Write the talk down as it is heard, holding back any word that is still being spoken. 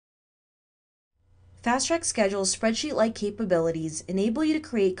FastTrack Schedule's spreadsheet-like capabilities enable you to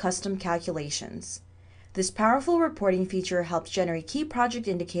create custom calculations. This powerful reporting feature helps generate key project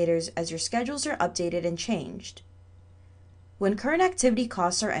indicators as your schedules are updated and changed. When current activity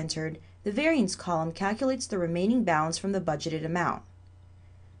costs are entered, the variance column calculates the remaining balance from the budgeted amount.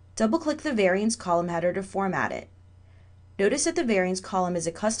 Double-click the variance column header to format it. Notice that the variance column is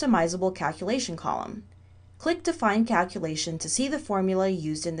a customizable calculation column. Click Define Calculation to see the formula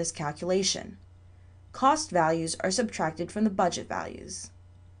used in this calculation. Cost values are subtracted from the budget values.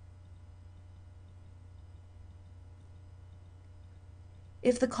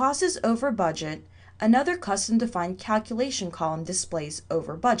 If the cost is over budget, another custom-defined calculation column displays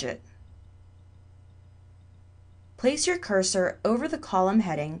over budget. Place your cursor over the column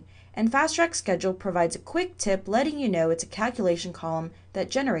heading, and FastTrack Schedule provides a quick tip letting you know it's a calculation column that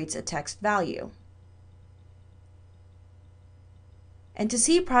generates a text value. And to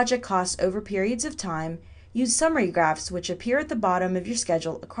see project costs over periods of time, use summary graphs which appear at the bottom of your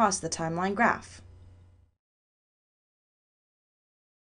schedule across the timeline graph.